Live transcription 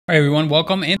Hi everyone,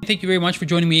 welcome and thank you very much for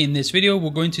joining me in this video.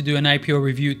 We're going to do an IPO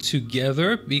review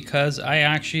together because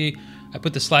I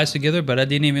put the slides together, but I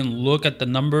didn't even look at the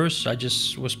numbers. I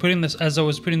just was putting this, as I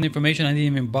was putting the information, I didn't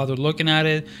even bother looking at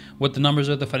it, what the numbers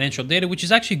are, the financial data, which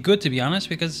is actually good to be honest,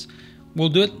 because we'll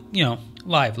do it,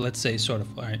 live, let's say, sort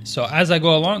of. All right, so as I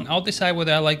go along, I'll decide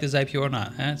whether I like this IPO or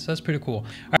not. So that's pretty cool.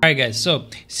 All right, guys, so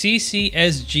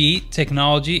CCSG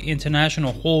Technology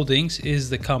International Holdings is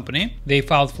the company. They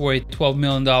filed for a $12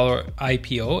 million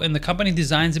IPO, and the company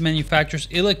designs and manufactures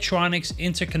electronics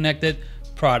interconnected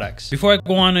products. Before I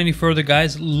go on any further,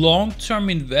 guys, long-term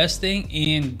investing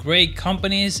in great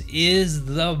companies is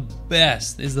the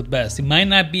best. It might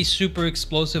not be super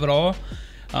explosive at all,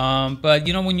 but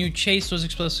when you chase those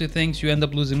explosive things, you end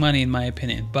up losing money, in my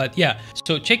opinion. But yeah,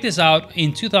 so check this out.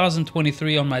 In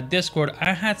 2023 on my Discord,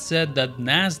 I had said that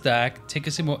NASDAQ, ticker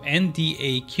symbol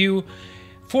NDAQ,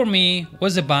 for me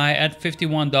was a buy at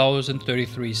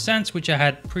 $51.33, which I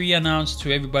had pre-announced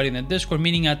to everybody in the Discord,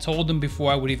 meaning I told them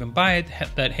before I would even buy it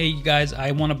that, hey, you guys,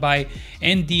 I want to buy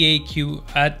NDAQ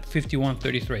at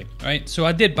 $51.33, right? So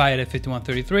I did buy it at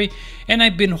 $51.33, and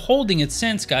I've been holding it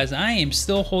since, guys. I am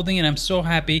still holding it. I'm so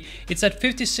happy. It's at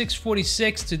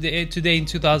 $56.46 today in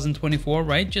 2024,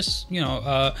 right? Just,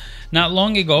 not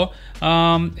long ago.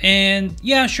 And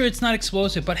yeah, sure, it's not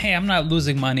explosive, but hey, I'm not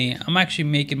losing money. I'm actually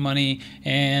making money,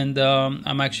 and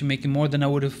I'm actually making more than I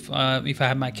would have if I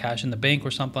had my cash in the bank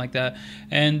or something like that.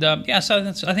 And yeah, so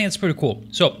I think it's pretty cool.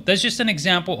 So that's just an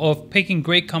example of picking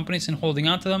great companies and holding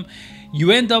on to them.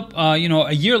 You end up, a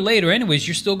year later, anyways,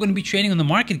 you're still going to be trading on the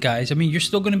market, guys. I mean, you're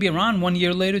still going to be around 1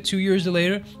 year later, 2 years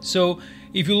later. So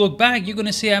if you look back, you're going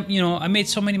to see, I made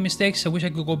so many mistakes. I wish I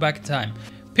could go back in time.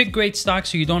 Pick great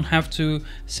stocks so you don't have to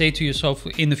say to yourself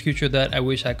in the future that I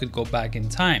wish I could go back in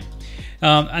time.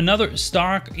 Another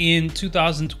stock in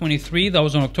 2023, that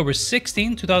was on October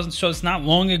 16, 2000, so it's not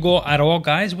long ago at all,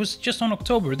 guys. It was just on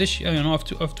October this year,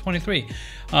 of 23.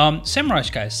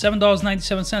 Semrush, guys,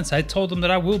 $7.97. I told them that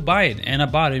I will buy it, and I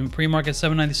bought it in pre-market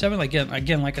 $7.97.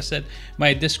 Again, like I said,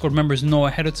 my Discord members know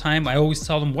ahead of time. I always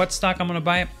tell them what stock I'm gonna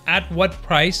buy at what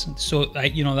price. So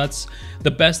that's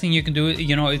the best thing you can do.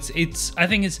 I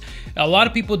think it's a lot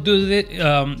of people do it.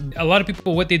 A lot of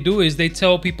people, what they do is they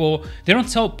tell people, they don't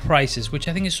tell prices, which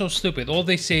I think is so stupid. All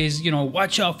they say is,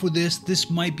 watch out for this. This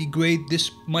might be great. This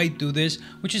might do this,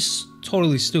 which is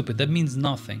totally stupid. That means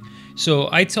nothing. So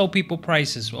I tell people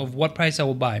prices of what price I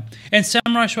will buy. And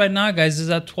Semrush right now, guys, is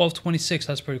at $12.26.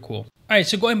 That's pretty cool. All right,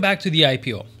 so going back to the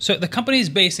IPO. So the company is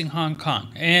based in Hong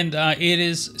Kong, and it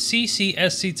is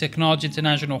CCSC Technology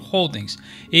International Holdings.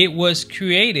 It was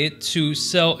created to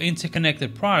sell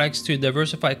interconnected products to a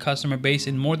diversified customer base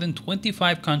in more than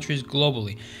 25 countries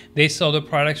globally. They sell their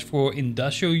products for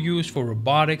industrial use, for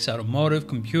robotics, automotive,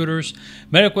 computers,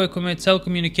 medical equipment,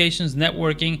 telecommunications,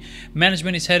 networking.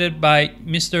 Management is headed by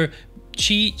Mr.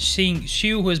 Chi-Sing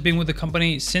Xiu, who has been with the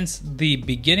company since the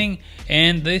beginning,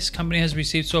 and this company has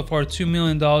received so far $2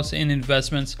 million in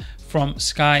investments from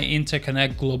Sky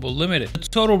Interconnect Global Limited. The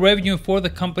total revenue for the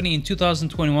company in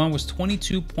 2021 was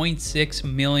 $22.6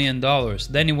 million.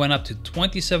 Then it went up to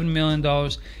 $27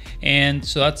 million, and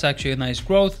so that's actually a nice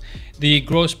growth. The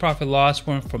gross profit loss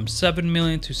went from $7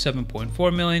 million to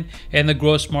 $7.4 million, and the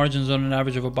gross margins on an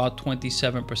average of about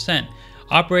 27%.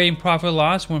 Operating profit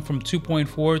loss went from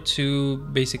 2.4 to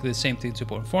basically the same thing,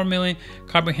 2.4 million.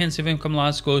 Comprehensive income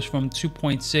loss goes from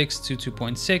 2.6 to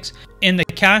 2.6. And the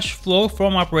cash flow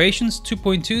from operations,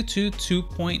 2.2 to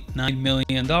 $2.9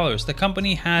 million. The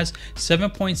company has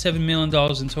 $7.7 million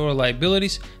in total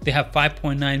liabilities. They have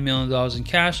 $5.9 million in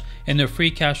cash, and their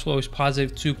free cash flow is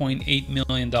positive $2.8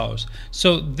 million.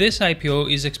 So this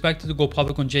IPO is expected to go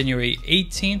public on January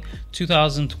 18,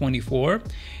 2024.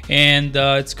 And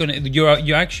it's gonna,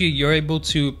 you're able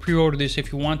to pre-order this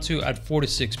if you want to at $4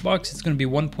 to $6. It's gonna be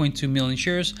 1.2 million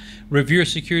shares. Revere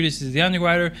Securities is the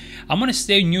underwriter. I'm gonna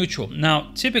stay neutral.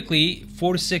 Now, typically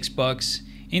 $4 to $6,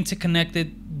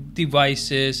 interconnected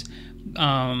devices,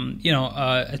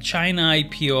 a China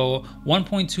IPO,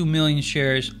 1.2 million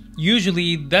shares.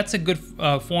 Usually that's a good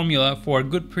formula for a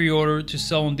good pre-order to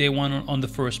sell on day one on the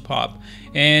first pop.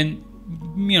 And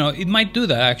it might do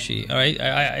that actually. All right,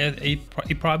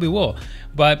 it probably will.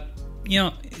 But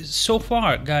so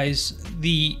far, guys,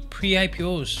 the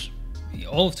pre-IPOs,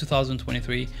 all of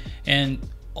 2023 and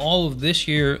all of this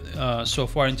year so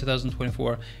far in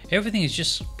 2024, everything has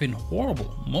just been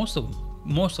horrible. Most of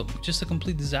them just a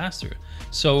complete disaster.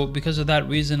 So because of that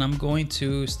reason, I'm going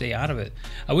to stay out of it.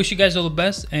 I wish you guys all the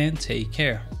best and take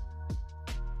care.